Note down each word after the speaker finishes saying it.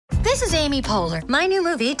This is Amy Poehler. My new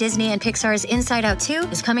movie, Disney and Pixar's Inside Out 2,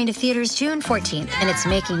 is coming to theaters June 14th, and it's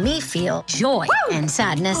making me feel joy and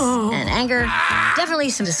sadness and anger, definitely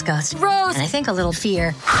some disgust, and I think a little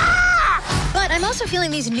fear. But I'm also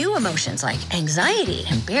feeling these new emotions like anxiety,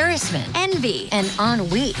 embarrassment, envy, and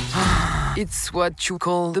ennui. It's what you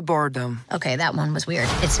call the boredom. Okay, that one was weird.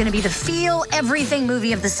 It's gonna be the feel everything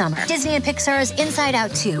movie of the summer. Disney and Pixar's Inside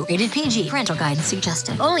Out 2, rated PG, parental guidance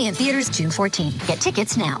suggested. Only in theaters June 14th. Get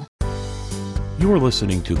tickets now. You are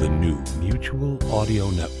listening to the new Mutual Audio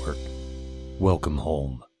Network. Welcome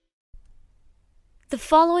home. The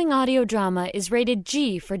following audio drama is rated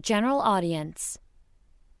G for general audience.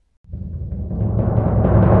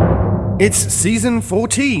 It's season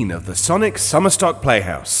 14 of the Sonic Summerstock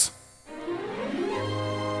Playhouse.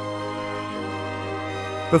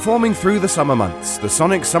 Performing through the summer months, the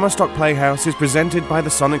Sonic Summerstock Playhouse is presented by the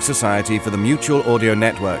Sonic Society for the Mutual Audio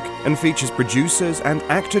Network and features producers and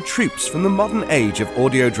actor troupes from the modern age of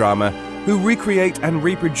audio drama who recreate and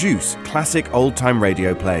reproduce classic old-time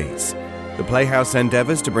radio plays. The Playhouse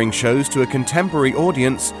endeavors to bring shows to a contemporary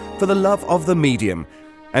audience for the love of the medium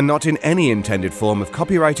and not in any intended form of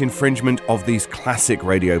copyright infringement of these classic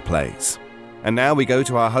radio plays. And now we go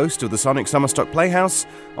to our host of the Sonic Summerstock Playhouse.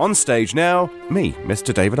 On stage now, me,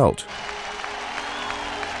 Mr. David Alt.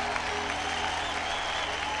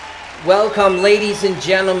 Welcome, ladies and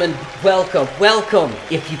gentlemen. Welcome, welcome.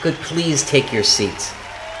 If you could please take your seats.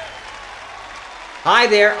 Hi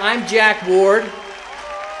there, I'm Jack Ward.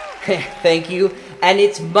 Thank you. And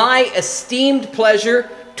it's my esteemed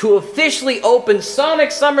pleasure to officially open Sonic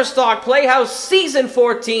Summerstock Playhouse Season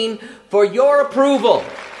 14 for your approval.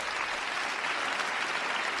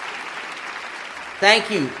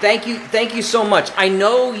 Thank you so much. I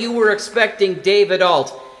know you were expecting David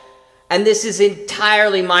Alt, and this is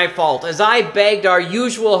entirely my fault, as I begged our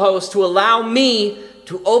usual host to allow me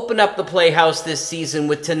to open up the Playhouse this season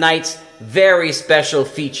with tonight's very special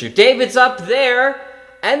feature. David's up there,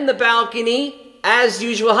 and the balcony, as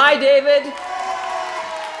usual. Hi, David.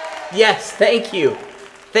 Yes, thank you.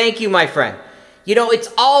 Thank you, my friend. You know, it's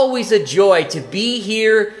always a joy to be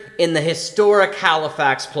here in the historic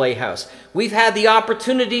Halifax Playhouse. We've had the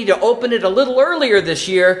opportunity to open it a little earlier this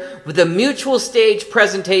year with a mutual stage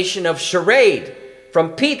presentation of Charade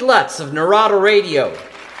from Pete Lutz of Narada Radio.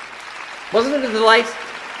 Wasn't it a delight?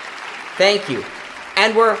 Thank you.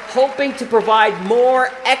 And we're hoping to provide more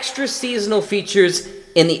extra seasonal features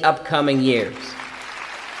in the upcoming years.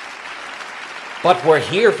 But we're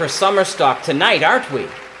here for Summerstock tonight, aren't we?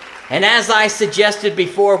 And as I suggested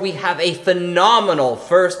before, we have a phenomenal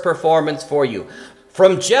first performance for you.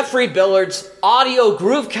 From Jeffrey Billard's Audio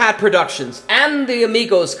Groove Cat Productions and the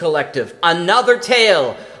Amigos Collective, another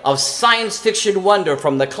tale of science fiction wonder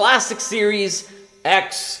from the classic series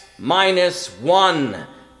X-1.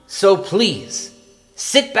 So please,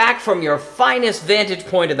 sit back from your finest vantage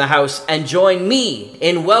point in the house and join me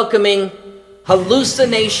in welcoming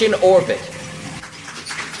Hallucination Orbit.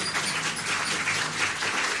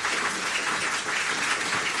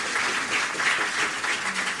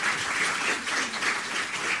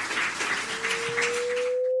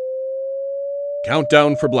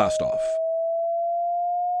 Countdown for blastoff.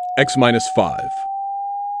 X minus 5,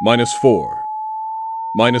 minus 4,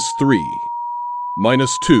 minus 3,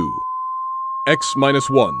 minus 2, X minus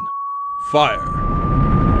 1, fire.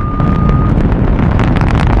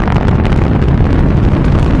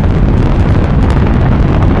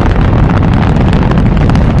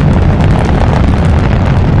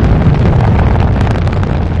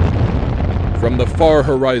 From the far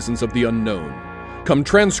horizons of the unknown come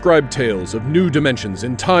transcribed tales of new dimensions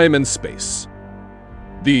in time and space.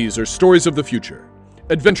 These are stories of the future,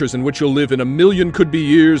 adventures in which you'll live in 1,000,000 could-be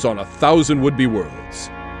years on 1,000 would-be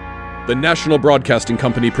worlds. The National Broadcasting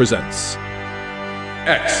Company presents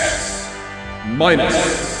X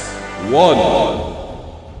minus 1.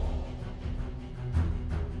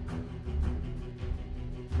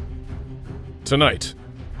 Tonight,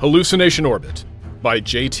 Hallucination Orbit by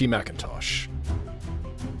J.T. McIntosh.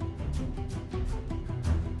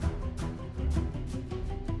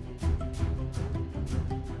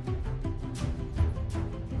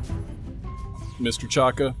 Mr.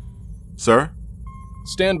 Chaka. Sir?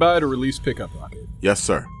 Stand by to release pickup rocket. Yes,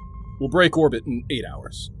 sir. We'll break orbit in 8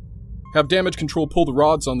 hours. Have damage control pull the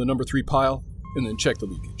rods on the number 3 pile, and then check the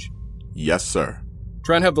leakage. Yes, sir.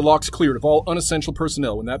 Try and have the locks cleared of all unessential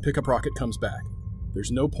personnel when that pickup rocket comes back. There's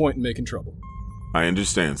no point in making trouble. I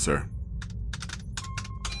understand, sir.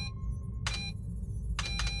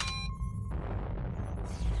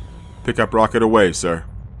 Pickup rocket away, sir.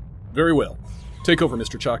 Very well. Take over,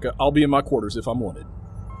 Mr. Chaka. I'll be in my quarters if I'm wanted.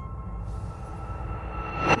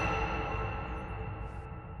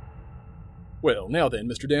 Well, now then,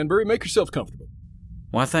 Mr. Danbury, make yourself comfortable.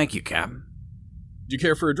 Why, thank you, Captain. Do you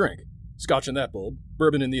care for a drink? Scotch in that bulb,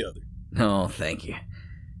 bourbon in the other. No, thank you.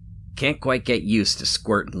 Can't quite get used to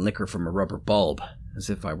squirting liquor from a rubber bulb, as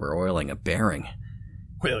if I were oiling a bearing.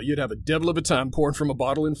 Well, you'd have a devil of a time pouring from a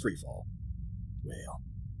bottle in freefall. Well,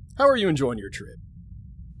 how are you enjoying your trip?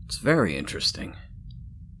 It's very interesting.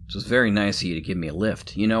 It was very nice of you to give me a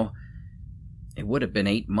lift. You know, it would have been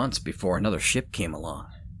 8 months before another ship came along.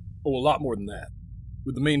 Oh, a lot more than that.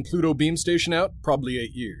 With the main Pluto beam station out, probably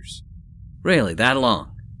 8 years. Really, that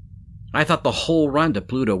long? I thought the whole run to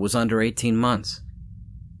Pluto was under 18 months.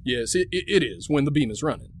 Yes, it is, when the beam is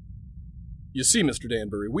running. You see, Mr.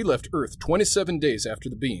 Danbury, we left Earth 27 days after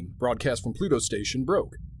the beam, broadcast from Pluto Station,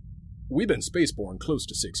 broke. We've been spaceborne close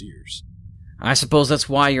to 6 years. I suppose that's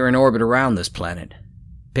why you're in orbit around this planet.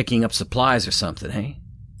 Picking up supplies or something, eh?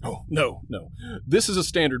 Oh, no. This is a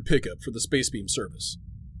standard pickup for the space beam service.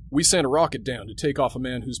 We sent a rocket down to take off a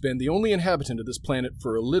man who's been the only inhabitant of this planet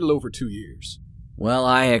for a little over 2 years. Well,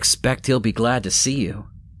 I expect he'll be glad to see you.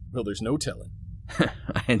 Well, there's no telling.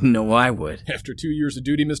 I know I would. After 2 years of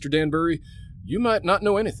duty, Mr. Danbury, you might not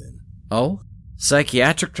know anything. Oh?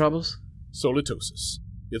 Psychiatric troubles? Solitosis.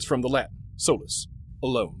 It's from the Latin, solus,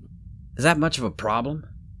 alone. Is that much of a problem?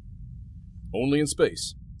 Only in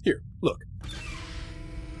space. Here, look.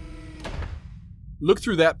 Look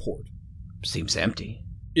through that port. Seems empty.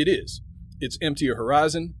 It is. It's empty of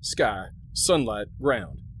horizon, sky, sunlight,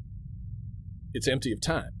 ground. It's empty of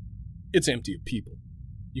time. It's empty of people.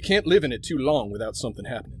 You can't live in it too long without something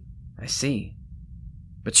happening. I see.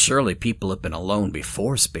 But surely people have been alone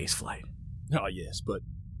before spaceflight. Ah, yes, but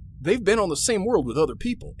they've been on the same world with other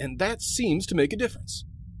people, and that seems to make a difference.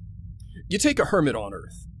 You take a hermit on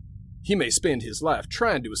Earth. He may spend his life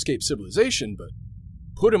trying to escape civilization, but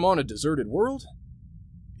put him on a deserted world,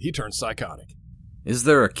 he turns psychotic. Is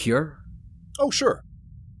there a cure? Oh, sure.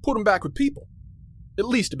 Put him back with people. At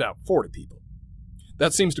least about 40 people.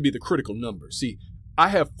 That seems to be the critical number. See, I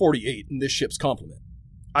have 48 in this ship's complement.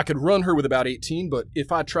 I could run her with about 18, but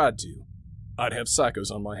if I tried to, I'd have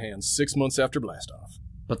psychos on my hands 6 months after blastoff.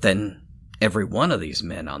 But then, every one of these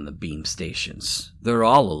men on the beam stations, they're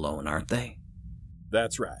all alone, aren't they?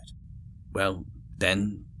 That's right. Well,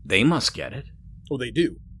 then, they must get it. Oh, they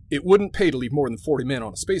do. It wouldn't pay to leave more than 40 men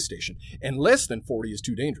on a space station, and less than 40 is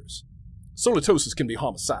too dangerous. Solitosis can be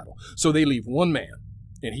homicidal, so they leave one man,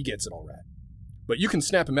 and he gets it all right. But you can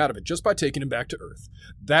snap him out of it just by taking him back to Earth.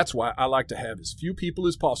 That's why I like to have as few people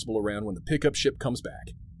as possible around when the pickup ship comes back.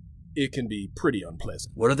 It can be pretty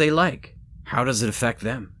unpleasant. What are they like? How does it affect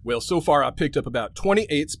them? Well, so far I've picked up about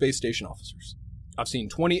 28 space station officers. I've seen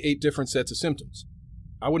 28 different sets of symptoms.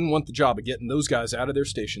 I wouldn't want the job of getting those guys out of their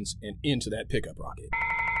stations and into that pickup rocket.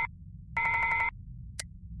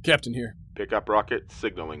 Captain here. Pickup rocket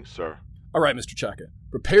signaling, sir. All right, Mr. Chaka.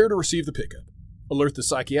 Prepare to receive the pickup. Alert the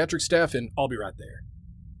psychiatric staff, and I'll be right there.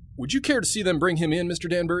 Would you care to see them bring him in, Mr.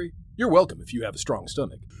 Danbury? You're welcome if you have a strong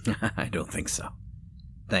stomach. I don't think so.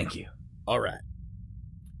 Thank you. All right.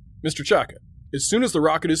 Mr. Chaka, as soon as the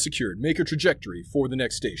rocket is secured, make a trajectory for the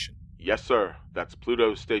next station. Yes, sir. That's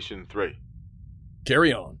Pluto Station 3.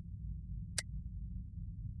 Carry on.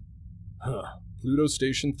 Pluto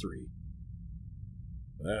Station 3.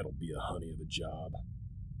 That'll be a honey of a job.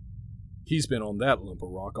 He's been on that lump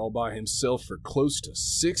of rock all by himself for close to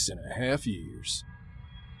 6.5 years.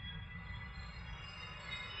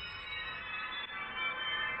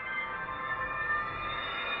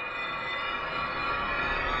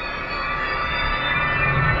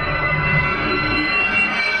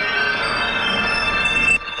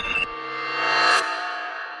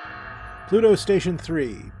 Pluto Station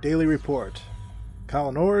 3, Daily Report.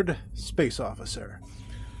 Colin Ord, Space Officer.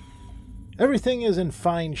 Everything is in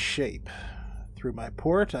fine shape. Through my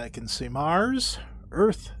port, I can see Mars,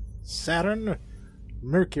 Earth, Saturn,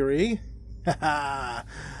 Mercury. Ha ha!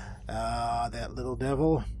 Ah, that little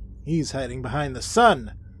devil. He's hiding behind the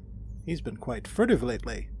sun. He's been quite furtive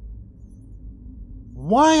lately.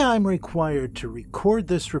 Why I'm required to record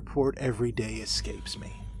this report every day escapes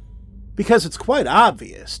me. Because it's quite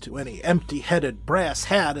obvious to any empty-headed brass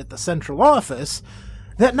hat at the central office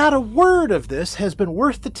that not a word of this has been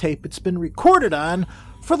worth the tape it's been recorded on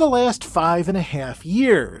for the last 5.5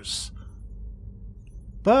 years.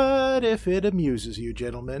 But if it amuses you,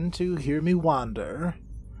 gentlemen, to hear me wander,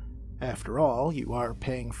 after all, you are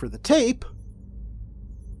paying for the tape.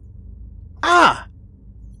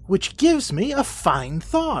 Which gives me a fine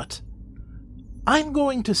thought. I'm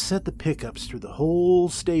going to set the pickups through the whole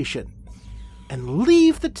station and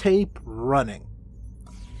leave the tape running.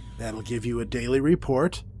 That'll give you a daily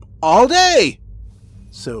report all day.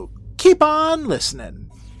 So keep on listening.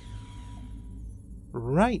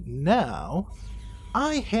 Right now,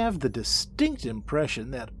 I have the distinct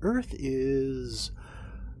impression that Earth is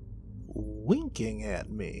winking at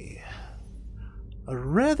me. A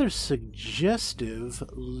rather suggestive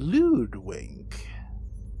lewd wink.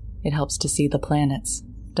 It helps to see the planets,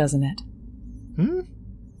 doesn't it?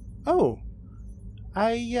 Oh,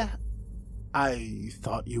 I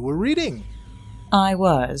thought you were reading. I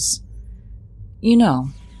was. You know,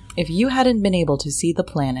 if you hadn't been able to see the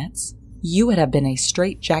planets, you would have been a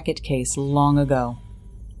straitjacket case long ago.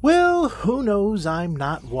 Well, who knows, I'm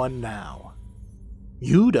not one now.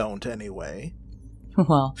 You don't, anyway.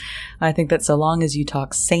 Well, I think that so long as you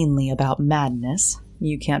talk sanely about madness,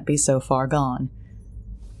 you can't be so far gone.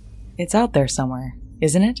 It's out there somewhere,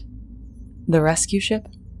 isn't it? The rescue ship?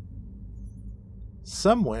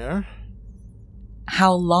 Somewhere.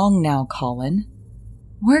 How long now, Colin?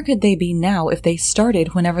 Where could they be now if they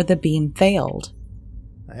started whenever the beam failed?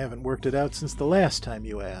 I haven't worked it out since the last time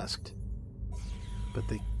you asked. But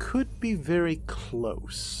they could be very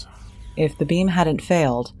close. If the beam hadn't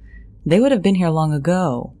failed, they would have been here long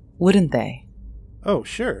ago, wouldn't they? Oh,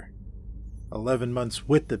 sure. 11 months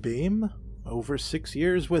with the beam, over 6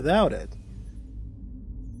 years without it.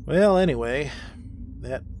 Well, anyway,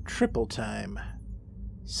 that triple time.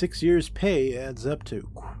 6 years' pay adds up to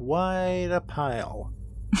quite a pile.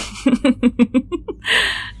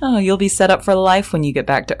 Oh, you'll be set up for life when you get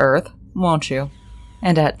back to Earth, won't you?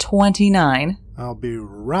 And at 29... I'll be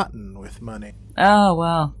rotten with money. Oh,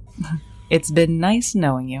 well, it's been nice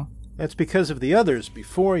knowing you. That's because of the others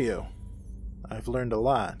before you. I've learned a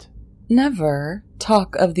lot. Never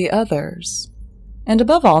talk of the others. And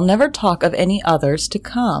above all, never talk of any others to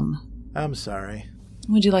come. I'm sorry.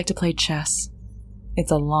 Would you like to play chess?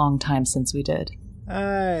 It's a long time since we did.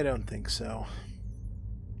 I don't think so.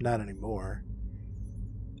 Not anymore.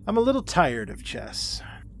 I'm a little tired of chess.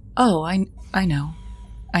 Oh, I know.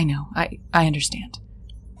 I understand.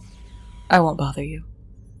 I won't bother you.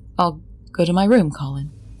 I'll go to my room,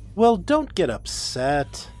 Colin. Well, don't get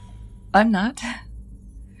upset. I'm not.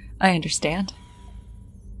 I understand.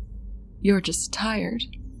 You're just tired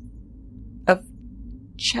of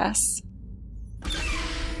chess.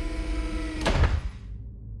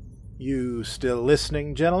 You still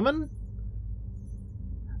listening, gentlemen?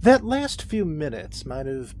 That last few minutes might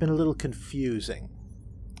have been a little confusing.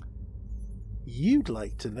 You'd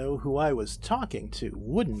like to know who I was talking to,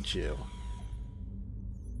 wouldn't you?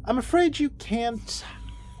 I'm afraid you can't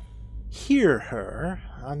hear her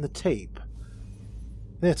on the tape.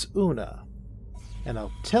 That's Una, and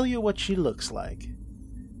I'll tell you what she looks like.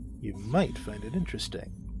 You might find it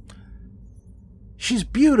interesting. She's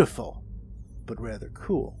beautiful, but rather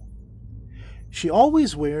cool. She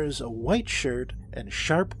always wears a white shirt and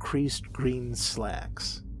sharp-creased green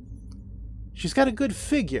slacks. She's got a good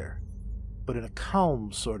figure, but in a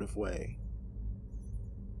calm sort of way.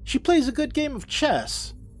 She plays a good game of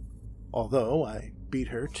chess, although I beat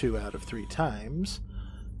her 2 out of 3 times.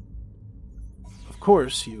 Of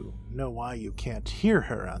course, you know why you can't hear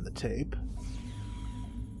her on the tape.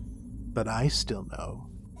 But I still know.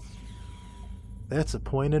 That's a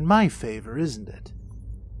point in my favor, isn't it?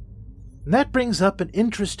 And that brings up an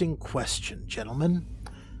interesting question, gentlemen,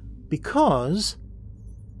 because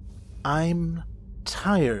I'm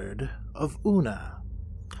tired of Una.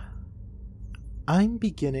 I'm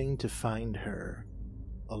beginning to find her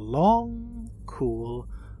a long, cool,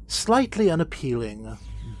 slightly unappealing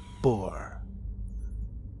bore.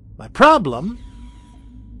 My problem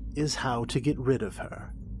is how to get rid of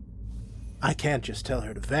her. I can't just tell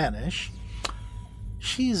her to vanish.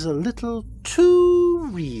 She's a little too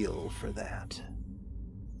real for that.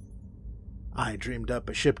 I dreamed up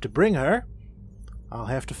a ship to bring her. I'll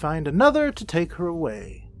have to find another to take her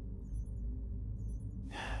away.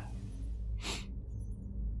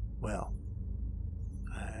 Well,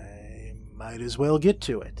 I might as well get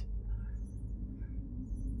to it.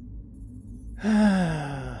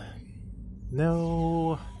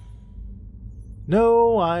 No,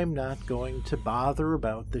 I'm not going to bother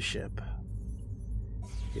about the ship.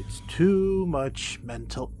 It's too much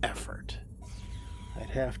mental effort.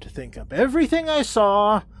 I'd have to think up everything I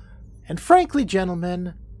saw, and frankly,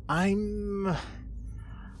 gentlemen, I'm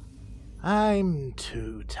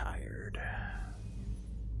too tired.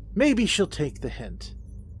 Maybe she'll take the hint.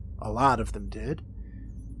 A lot of them did.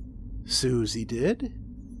 Susie did,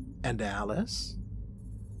 and Alice.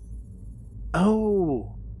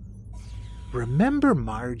 Oh, remember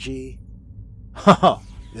Margie? Oh,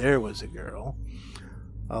 there was a girl.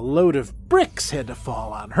 A load of bricks had to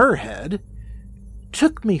fall on her head.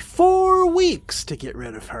 Took me 4 weeks to get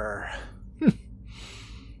rid of her.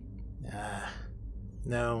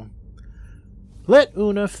 No. Let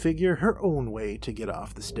Una figure her own way to get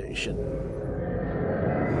off the station.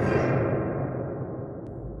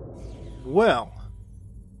 Well,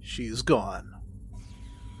 she's gone.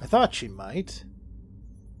 I thought she might.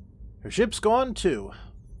 Her ship's gone, too.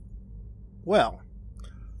 Well,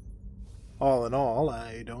 all in all,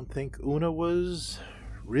 I don't think Una was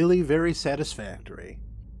really very satisfactory.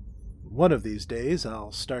 One of these days,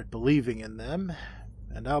 I'll start believing in them,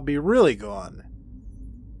 and I'll be really gone.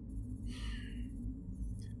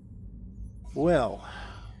 Well,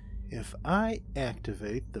 if I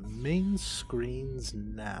activate the main screens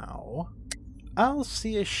now, I'll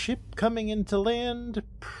see a ship coming into land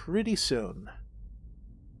pretty soon.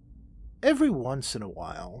 Every once in a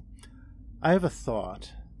while, I have a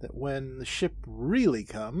thought that when the ship really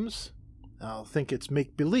comes, I'll think it's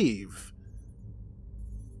make-believe.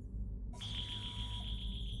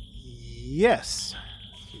 Yes,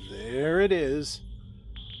 there it is.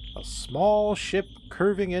 A small ship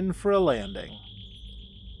curving in for a landing.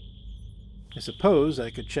 I suppose I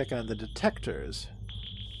could check on the detectors.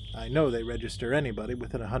 I know they register anybody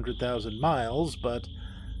within 100,000 miles, but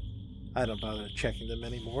I don't bother checking them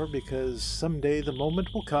anymore because someday the moment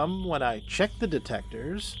will come when I check the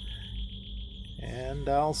detectors and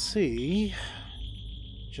I'll see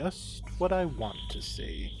just what I want to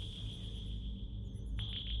see.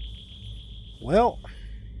 Well,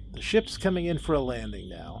 the ship's coming in for a landing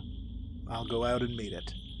now. I'll go out and meet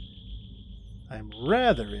it. I'm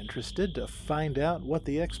rather interested to find out what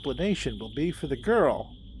the explanation will be for the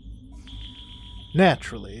girl.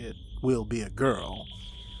 Naturally, it will be a girl.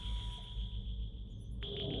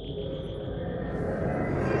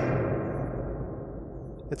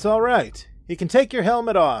 It's all right. You can take your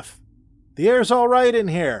helmet off. The air's all right in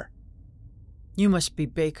here. You must be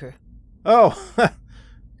Baker. Oh,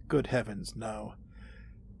 good heavens, no.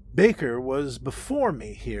 Baker was before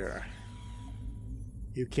me here.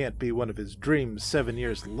 You can't be one of his dreams 7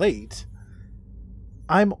 years late.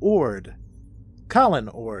 I'm Ord. Colin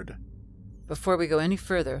Ord. Before we go any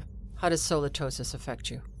further, how does solitosis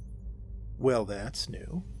affect you? Well, that's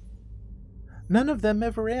new. None of them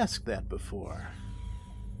ever asked that before.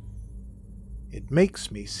 It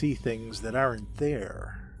makes me see things that aren't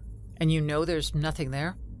there. And you know there's nothing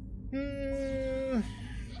there?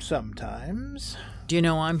 Sometimes. Do you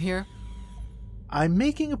know I'm here? I'm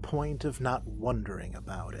making a point of not wondering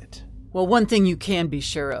about it. Well, one thing you can be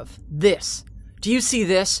sure of. This. Do you see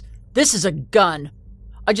this? This is a gun.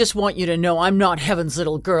 I just want you to know I'm not Heaven's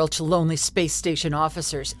little girl to lonely space station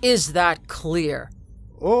officers. Is that clear?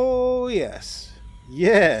 Oh, yes.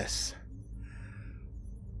 Yes.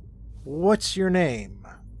 What's your name?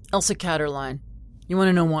 Elsa Catterline. You want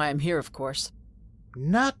to know why I'm here, of course.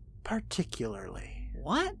 Not particularly.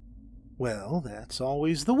 What? Well, that's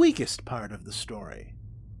always the weakest part of the story.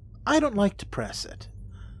 I don't like to press it.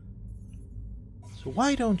 So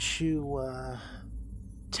why don't you,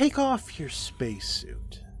 take off your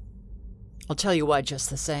spacesuit? I'll tell you why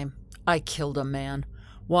just the same. I killed a man.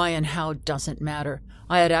 Why and how doesn't matter.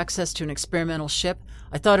 I had access to an experimental ship.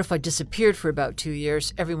 I thought if I disappeared for about 2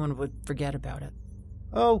 years, everyone would forget about it.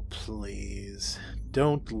 Oh, please.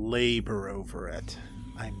 Don't labor over it.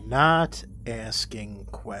 I'm not asking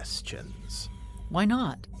questions. Why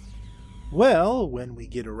not? Well, when we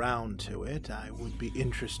get around to it, I would be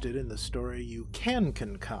interested in the story you can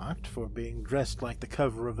concoct for being dressed like the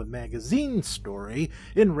cover of a magazine story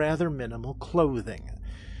in rather minimal clothing.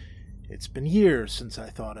 It's been years since I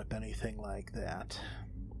thought up anything like that.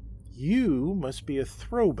 You must be a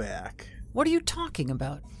throwback. What are you talking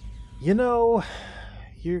about? You know,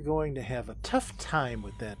 you're going to have a tough time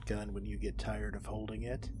with that gun when you get tired of holding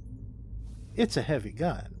it. It's a heavy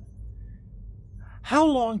gun. How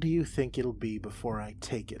long do you think it'll be before I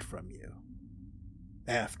take it from you?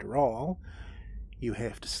 After all, you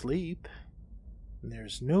have to sleep.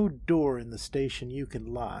 There's no door in the station you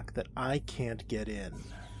can lock that I can't get in.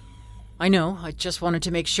 I know. I just wanted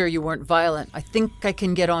to make sure you weren't violent. I think I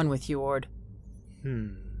can get on with you, Ord.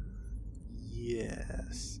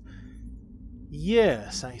 Yes.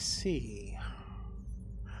 Yes, I see.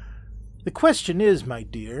 The question is, my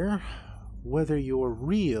dear, whether you're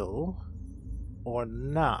real or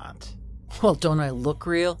not. Well, don't I look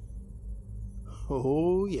real?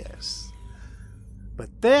 Oh, yes.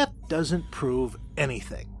 But that doesn't prove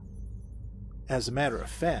anything. As a matter of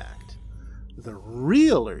fact, the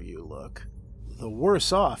realer you look, the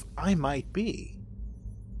worse off I might be.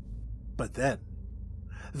 But then,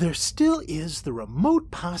 there still is the remote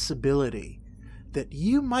possibility that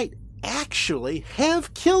you might actually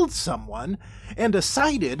have killed someone and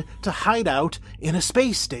decided to hide out in a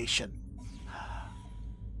space station.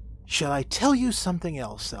 Shall I tell you something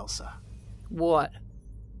else, Elsa? What?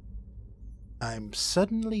 I'm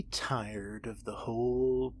suddenly tired of the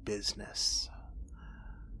whole business.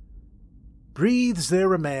 Breathes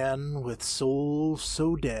there a man with soul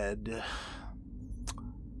so dead?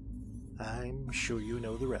 I'm sure you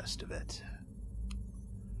know the rest of it.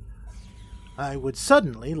 I would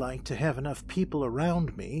suddenly like to have enough people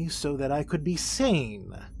around me so that I could be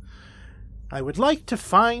sane. I would like to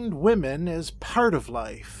find women as part of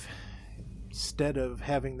life, instead of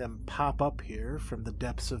having them pop up here from the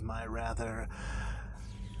depths of my rather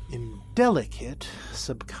indelicate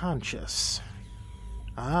subconscious.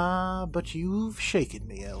 Ah, but you've shaken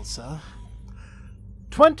me, Elsa.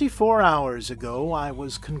 24 hours ago, I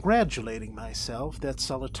was congratulating myself that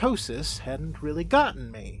solitosis hadn't really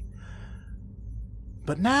gotten me.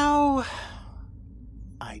 But now,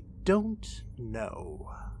 I don't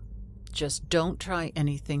know. Just don't try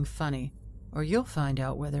anything funny, or you'll find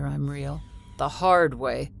out whether I'm real. The hard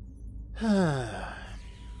way.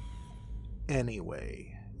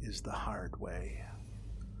 Anyway is the hard way.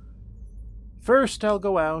 First, I'll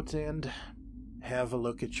go out and have a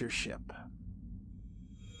look at your ship.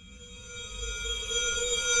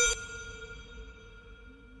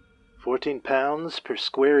 £14 per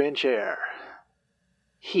square inch air.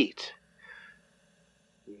 Heat.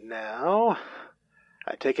 Now,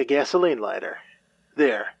 I take a gasoline lighter.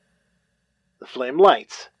 There. The flame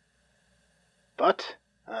lights. But,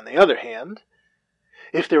 on the other hand,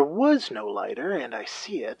 if there was no lighter and I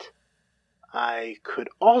see it, I could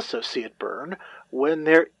also see it burn when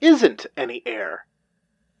there isn't any air.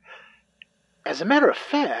 As a matter of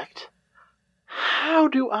fact, how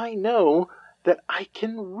do I know that I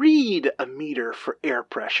can read a meter for air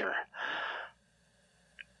pressure?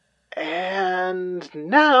 And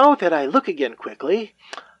now that I look again quickly,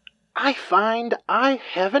 I find I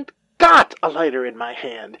haven't got a lighter in my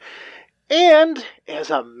hand. And, as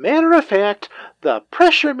a matter of fact, the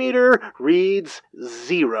pressure meter reads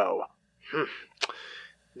 0.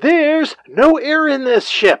 There's no air in this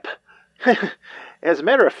ship. As a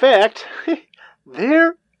matter of fact,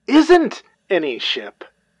 there isn't any ship.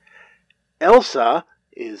 Elsa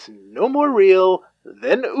is no more real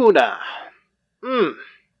than Una.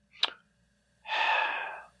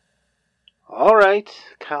 All right,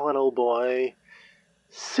 Colin, old boy.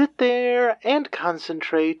 Sit there and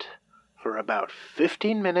concentrate for about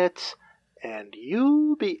 15 minutes, and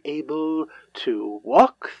you'll be able to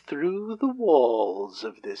walk through the walls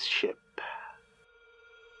of this ship.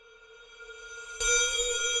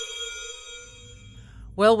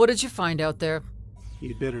 Well, what did you find out there?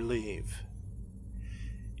 You'd better leave.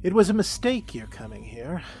 It was a mistake your coming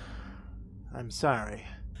here. I'm sorry.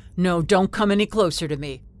 No, don't come any closer to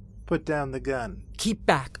me. Put down the gun. Keep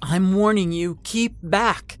back. I'm warning you. Keep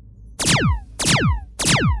back.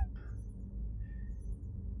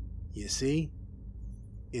 You see?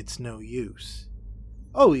 It's no use.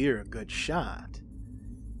 Oh, you're a good shot.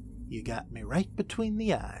 You got me right between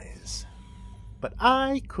the eyes. But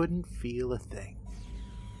I couldn't feel a thing.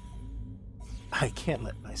 I can't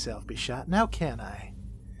let myself be shot, now can I?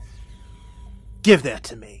 Give that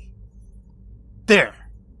to me. There.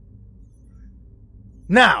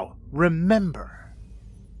 Now, remember,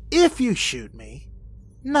 if you shoot me,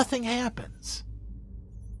 nothing happens.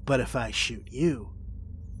 But if I shoot you,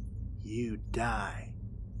 you die.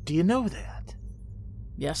 Do you know that?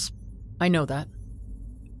 Yes, I know that.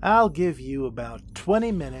 I'll give you about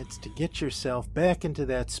 20 minutes to get yourself back into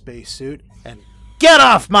that spacesuit and get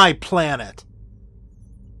off my planet!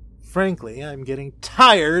 Frankly, I'm getting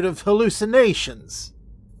tired of hallucinations.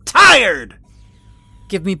 Tired!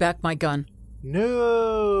 Give me back my gun.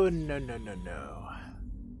 No.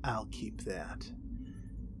 I'll keep that.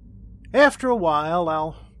 After a while,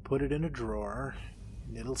 I'll put it in a drawer,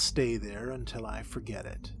 and it'll stay there until I forget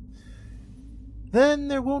it. Then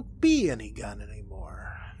there won't be any gun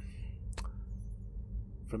anymore.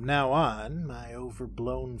 From now on, my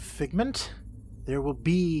overblown figment, there will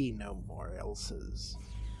be no more Elsas,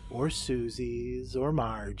 or Susies, or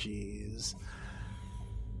Margies.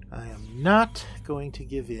 I am not going to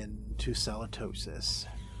give in to solitosis.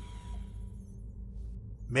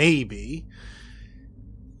 Maybe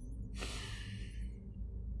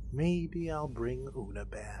I'll bring Una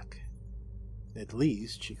back. At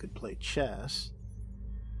least she could play chess.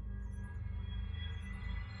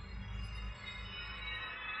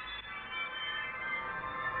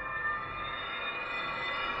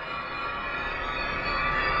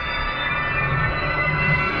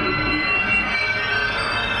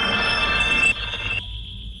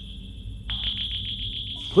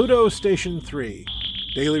 Pluto Station 3,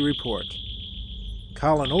 Daily Report.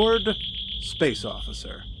 Colin Ord, Space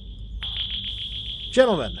Officer.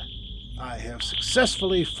 Gentlemen, I have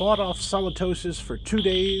successfully fought off Solitosis for 2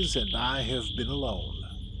 days, and I have been alone.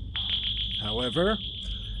 However,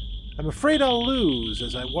 I'm afraid I'll lose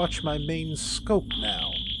as I watch my main scope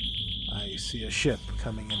now. I see a ship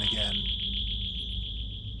coming in again.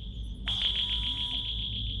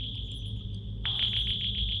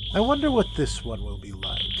 I wonder what this one will be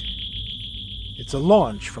like. It's a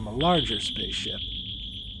launch from a larger spaceship.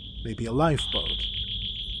 Maybe a lifeboat.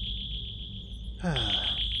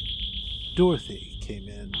 Dorothy came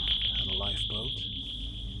in on a lifeboat.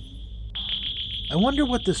 I wonder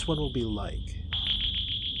what this one will be like.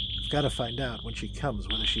 I've got to find out when she comes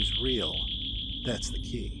whether she's real. That's the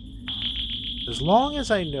key. As long as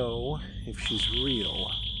I know if she's real,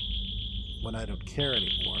 when I don't care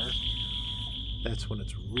anymore, that's when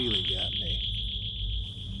it's really got me.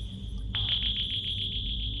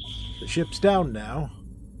 The ship's down now.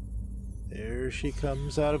 There she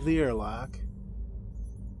comes out of the airlock.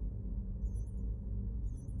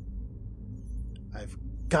 I've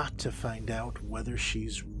got to find out whether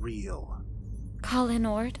she's real. Colin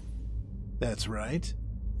Ord? That's right.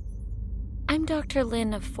 I'm Dr.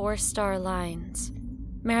 Lynn of 4 Star Lines.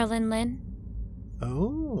 Marilyn Lynn?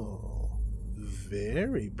 Oh,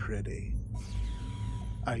 very pretty.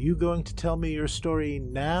 Are you going to tell me your story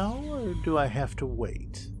now, or do I have to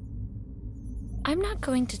wait? I'm not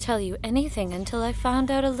going to tell you anything until I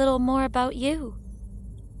found out a little more about you.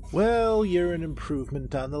 Well, you're an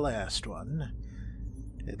improvement on the last one.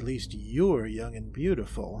 At least you're young and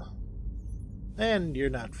beautiful. And you're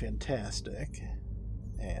not fantastic.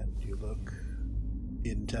 And you look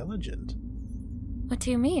intelligent. What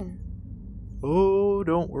do you mean? Oh,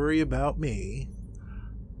 don't worry about me.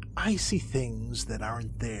 I see things that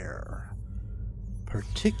aren't there.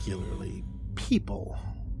 Particularly people.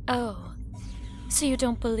 Oh, so you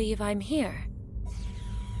don't believe I'm here?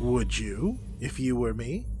 Would you, if you were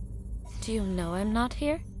me? Do you know I'm not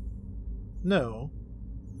here? No.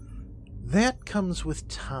 That comes with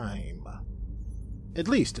time. At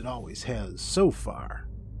least it always has so far.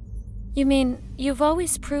 You mean you've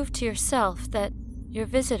always proved to yourself that your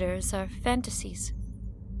visitors are fantasies?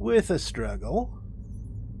 With a struggle.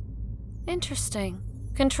 Interesting.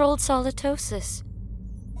 Controlled solitosis.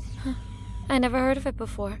 Huh. I never heard of it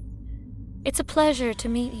before. It's a pleasure to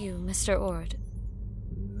meet you, Mr. Ord.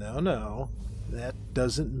 No. That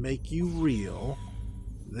doesn't make you real.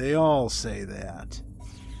 They all say that.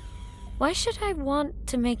 Why should I want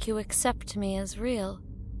to make you accept me as real?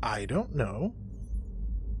 I don't know.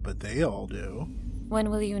 But they all do.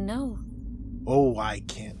 When will you know? Oh, I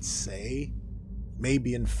can't say.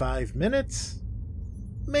 Maybe in 5 minutes.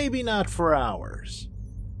 Maybe not for hours.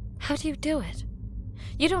 How do you do it?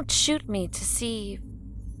 You don't shoot me to see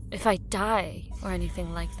if I die or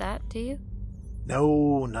anything like that, do you?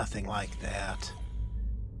 No, nothing like that.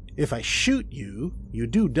 If I shoot you, you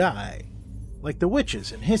do die. Like the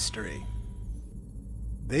witches in history.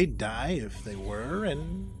 They'd die if they were,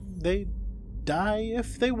 and they'd die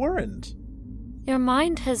if they weren't. Your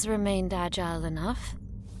mind has remained agile enough.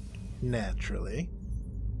 Naturally.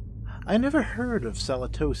 I never heard of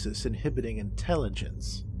solitosis inhibiting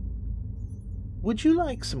intelligence. Would you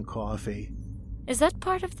like some coffee? Is that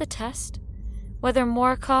part of the test? Whether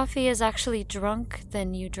more coffee is actually drunk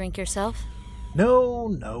than you drink yourself?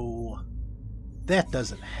 No. That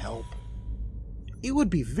doesn't help. It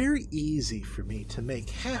would be very easy for me to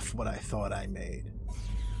make half what I thought I made.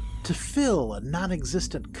 To fill a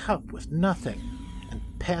non-existent cup with nothing and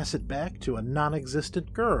pass it back to a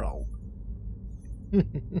non-existent girl.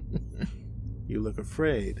 You look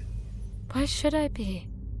afraid. Why should I be?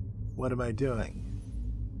 What am I doing?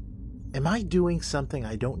 Am I doing something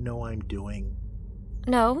I don't know I'm doing?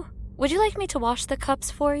 No. Would you like me to wash the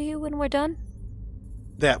cups for you when we're done?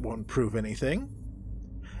 That won't prove anything.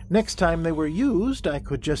 Next time they were used, I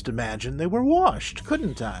could just imagine they were washed,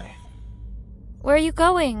 couldn't I? Where are you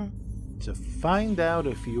going? To find out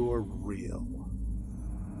if you're real.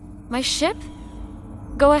 My ship?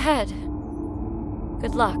 Go ahead.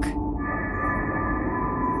 Good luck.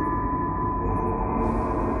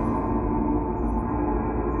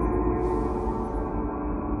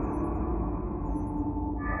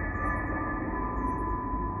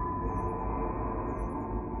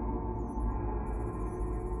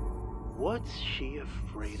 What's she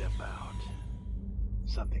afraid about?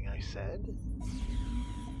 Something I said?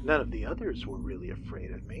 None of the others were really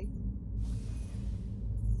afraid of me.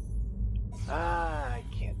 I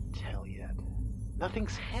can't tell yet.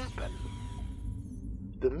 Nothing's happened.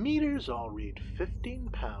 The meters all read 15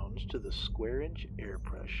 pounds to the square inch air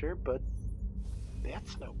pressure, but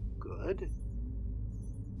that's no good.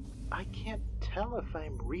 I can't tell if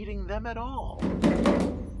I'm reading them at all.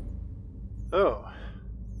 Oh.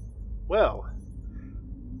 Well,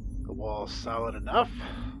 the wall's solid enough.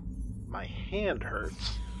 My hand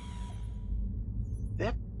hurts.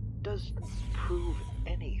 That doesn't prove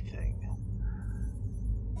anything.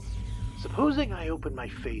 Supposing I open my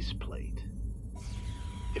faceplate.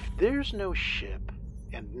 If there's no ship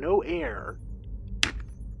and no air...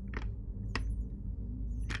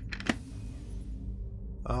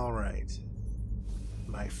 All right.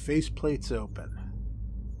 My faceplate's open.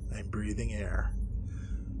 I'm breathing air.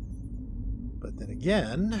 But then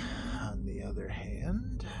again, on the other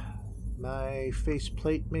hand, my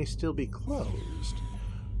faceplate may still be closed.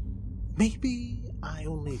 Maybe I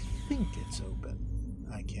only think it's open.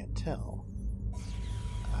 I can't tell.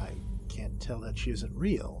 I can't tell that she isn't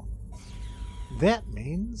real. That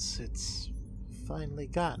means it's finally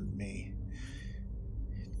gotten me.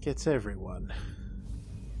 It gets everyone.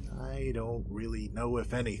 I don't really know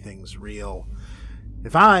if anything's real.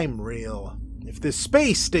 If I'm real. If this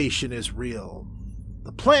space station is real.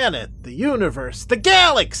 The planet, the universe, the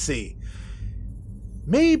galaxy.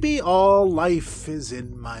 Maybe all life is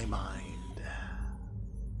in my mind.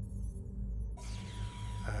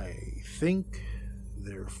 I think,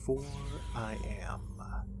 therefore I am.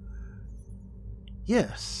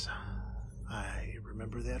 Yes, I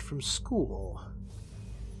remember that from school.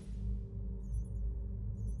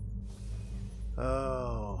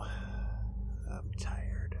 Oh, I'm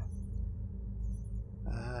tired.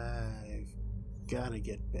 I've got to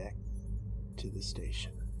get back to the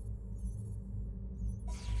station.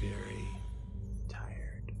 Very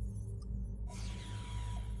tired.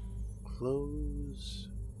 Close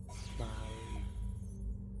my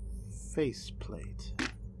faceplate.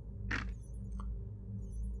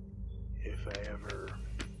 If I ever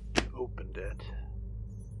opened it.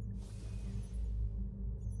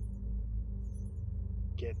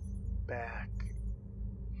 Get back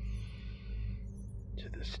to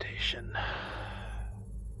the station.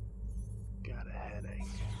 Got a headache.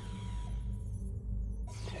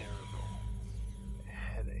 Terrible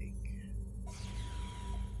headache.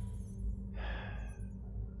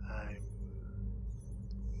 I'm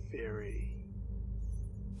very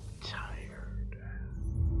tired.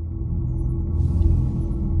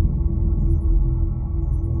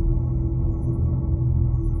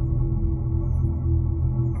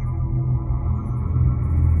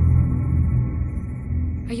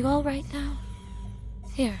 Are you all right now?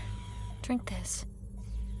 Here, drink this.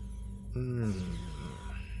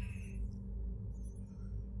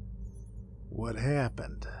 What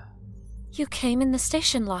happened? You came in the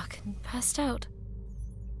station lock and passed out.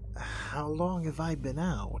 How long have I been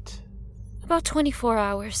out? About 24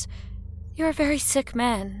 hours. You're a very sick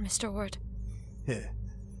man, Mr. Ward.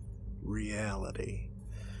 Reality.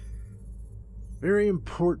 Very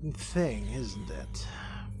important thing, isn't it?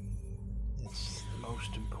 It's the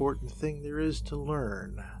most important thing there is to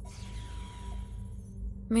learn.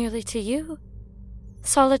 Merely to you?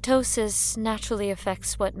 Solitosis naturally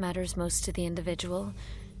affects what matters most to the individual,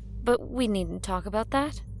 but we needn't talk about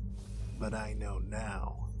that. But I know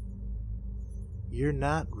now. You're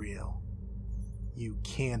not real. You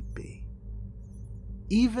can't be.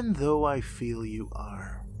 Even though I feel you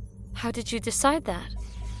are. How did you decide that?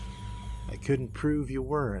 I couldn't prove you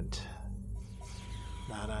weren't.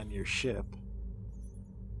 Not on your ship.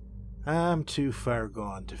 I'm too far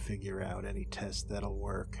gone to figure out any test that'll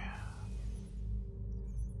work.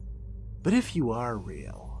 But if you are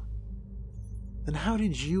real, then how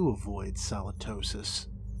did you avoid solitosis?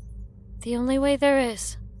 The only way there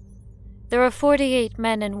is. There are 48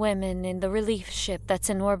 men and women in the relief ship that's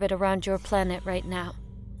in orbit around your planet right now.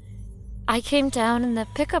 I came down in the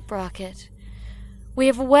pickup rocket. We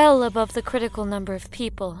have well above the critical number of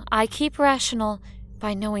people. I keep rational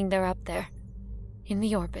by knowing they're up there, in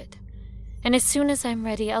the orbit. And as soon as I'm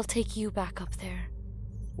ready, I'll take you back up there.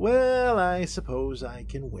 Well, I suppose I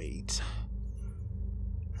can wait.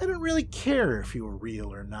 I don't really care if you were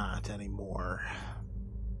real or not anymore.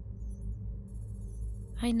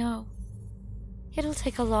 I know. It'll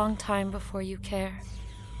take a long time before you care.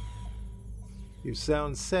 You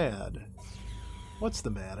sound sad. What's the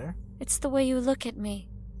matter? It's the way you look at me.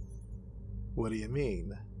 What do you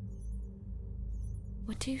mean?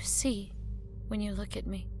 What do you see when you look at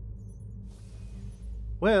me?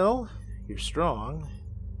 Well, you're strong.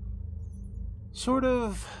 Sort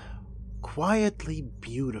of quietly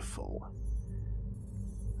beautiful.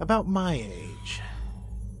 About my age.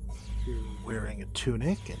 You're wearing a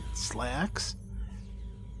tunic and slacks.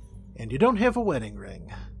 And you don't have a wedding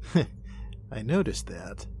ring. I noticed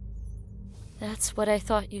that. That's what I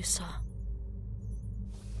thought you saw.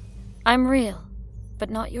 I'm real, but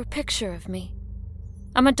not your picture of me.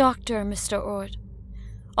 I'm a doctor, Mr. Ord.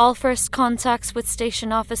 All first contacts with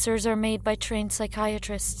station officers are made by trained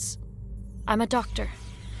psychiatrists. I'm a doctor.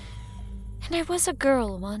 And I was a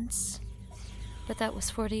girl once. But that was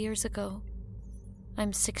 40 years ago.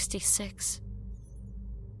 I'm 66.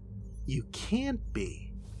 You can't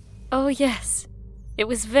be. Oh, yes. It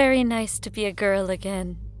was very nice to be a girl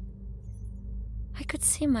again. I could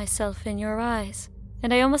see myself in your eyes,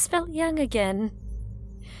 and I almost felt young again.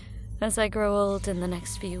 As I grow old in the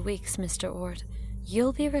next few weeks, Mr. Ord,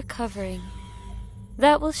 you'll be recovering.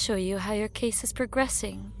 That will show you how your case is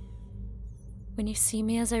progressing. When you see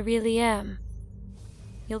me as I really am,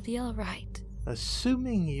 you'll be all right.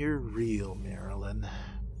 Assuming you're real, Marilyn,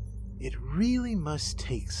 it really must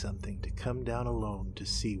take something to come down alone to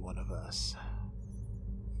see one of us.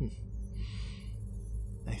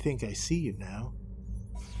 I think I see you now,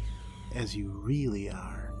 as you really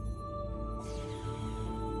are.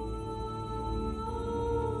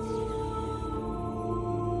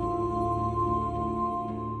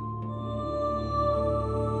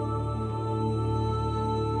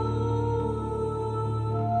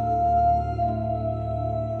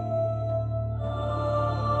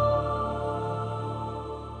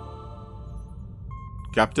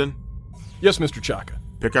 Captain? Yes, Mr. Chaka.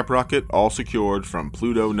 Pickup rocket all secured from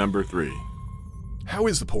Pluto number 3. How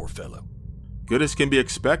is the poor fellow? Good as can be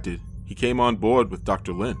expected. He came on board with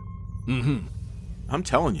Dr. Lin. Mm-hmm. I'm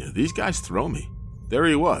telling you, these guys throw me. There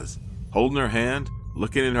he was, holding her hand,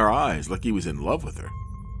 looking in her eyes like he was in love with her.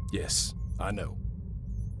 Yes, I know.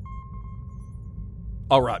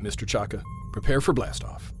 All right, Mr. Chaka. Prepare for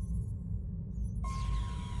blastoff.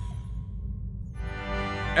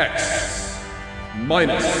 X-1.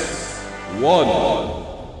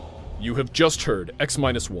 You have just heard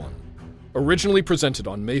X-1, originally presented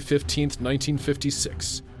on May 15th,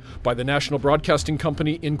 1956, by the National Broadcasting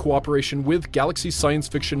Company in cooperation with Galaxy Science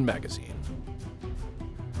Fiction magazine.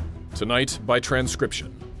 Tonight, by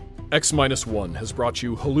transcription, X-1 has brought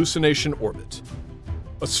you Hallucination Orbit,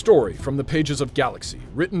 a story from the pages of Galaxy,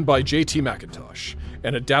 written by J.T. McIntosh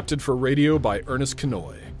and adapted for radio by Ernest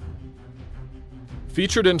Kinoy.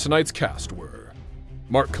 Featured in tonight's cast were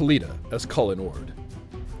Mark Kalita as Colin Ord,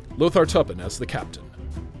 Lothar Tuppen as the Captain,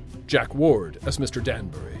 Jack Ward as Mr.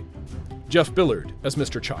 Danbury, Jeff Billard as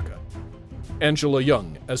Mr. Chaka, Angela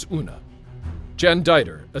Young as Una, Jan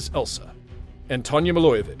Dieter as Elsa, and Tanya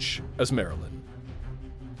Milojevic as Marilyn.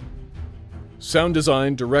 Sound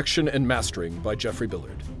design, direction, and mastering by Jeffrey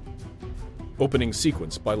Billard. Opening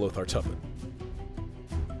sequence by Lothar Tuppen.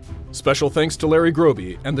 Special thanks to Larry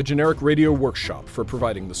Groby and the Generic Radio Workshop for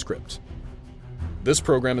providing the script. This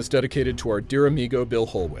program is dedicated to our dear amigo Bill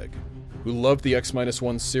Holweg, who loved the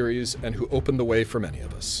X-1 series and who opened the way for many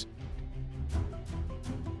of us.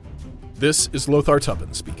 This is Lothar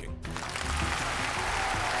Tuppen speaking.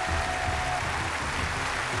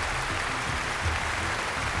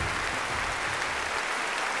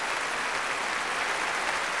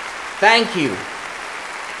 Thank you.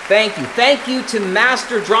 Thank you. Thank you to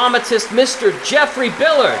master dramatist Mr. Jeffrey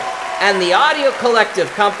Billard and the Audio Collective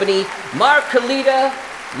Company, Mark Kalita,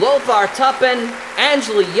 Lothar Tuppen,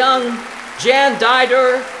 Angela Young, Jan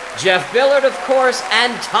Dieter, Jeff Billard, of course,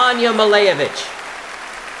 and Tanya Milojevic.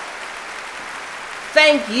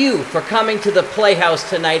 Thank you for coming to the Playhouse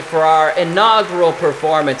tonight for our inaugural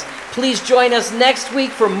performance. Please join us next week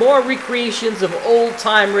for more recreations of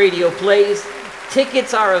old-time radio plays.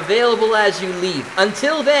 Tickets are available as you leave.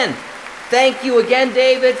 Until then, thank you again,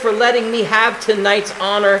 David, for letting me have tonight's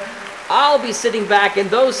honor. I'll be sitting back in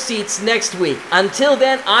those seats next week. Until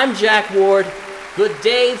then, I'm Jack Ward. Good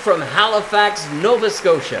day from Halifax, Nova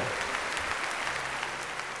Scotia.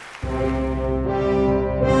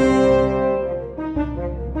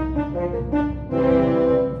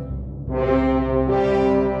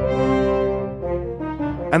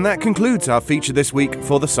 And that concludes our feature this week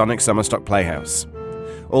for the Sonic Summerstock Playhouse.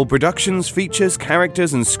 All productions, features,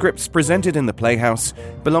 characters, and scripts presented in the Playhouse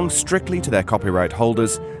belong strictly to their copyright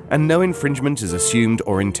holders, and no infringement is assumed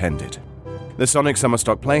or intended. The Sonic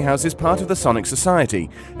Summerstock Playhouse is part of the Sonic Society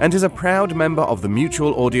and is a proud member of the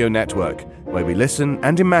Mutual Audio Network, where we listen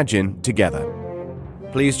and imagine together.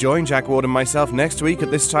 Please join Jack Ward and myself next week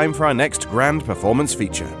at this time for our next grand performance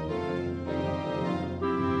feature.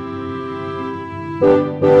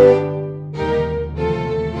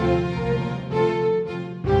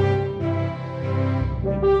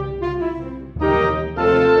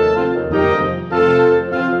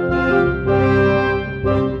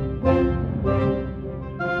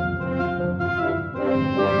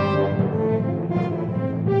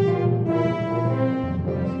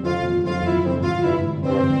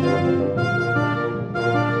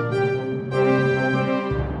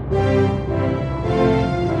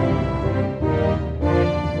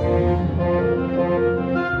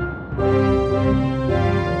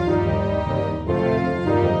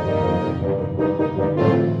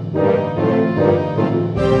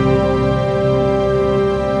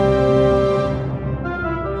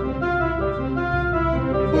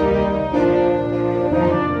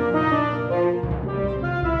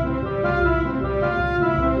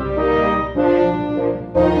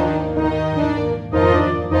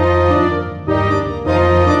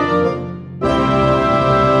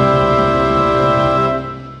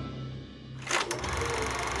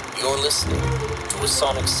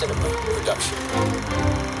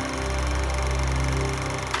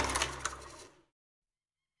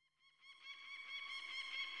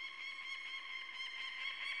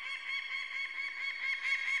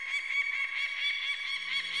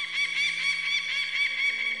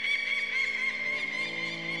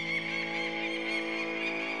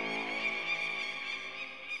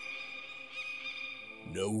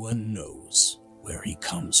 No one knows where he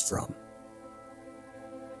comes from.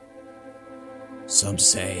 Some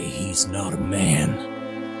say he's not a man.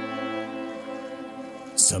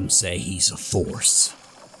 Some say he's a force.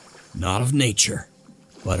 Not of nature,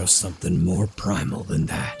 but of something more primal than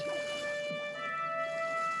that.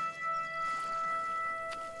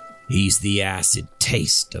 He's the acid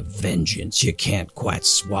taste of vengeance you can't quite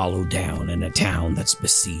swallow down in a town that's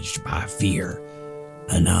besieged by fear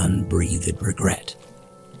and unbreathed regret.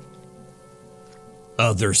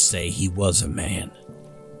 Others say he was a man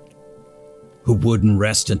who wouldn't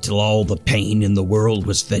rest until all the pain in the world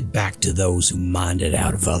was fed back to those who mined it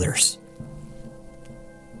out of others.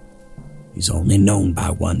 He's only known by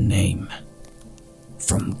one name,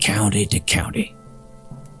 from county to county,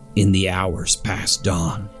 in the hours past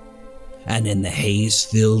dawn, and in the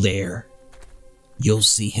haze-filled air. You'll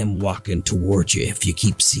see him walking toward you if you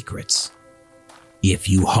keep secrets, if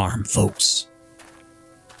you harm folks.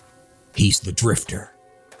 He's the Drifter,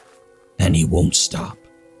 and he won't stop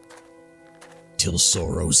till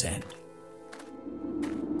sorrow's end.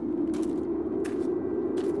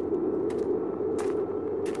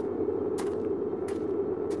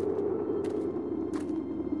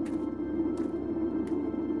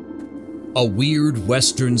 A weird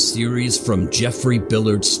Western series from Jeffrey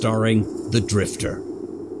Billard starring The Drifter.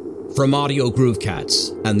 From Audio Groove Cats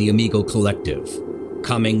and the Amigo Collective.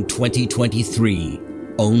 Coming 2023,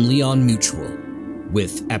 only on Mutual,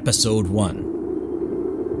 with Episode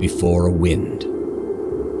 1, Before a Wind.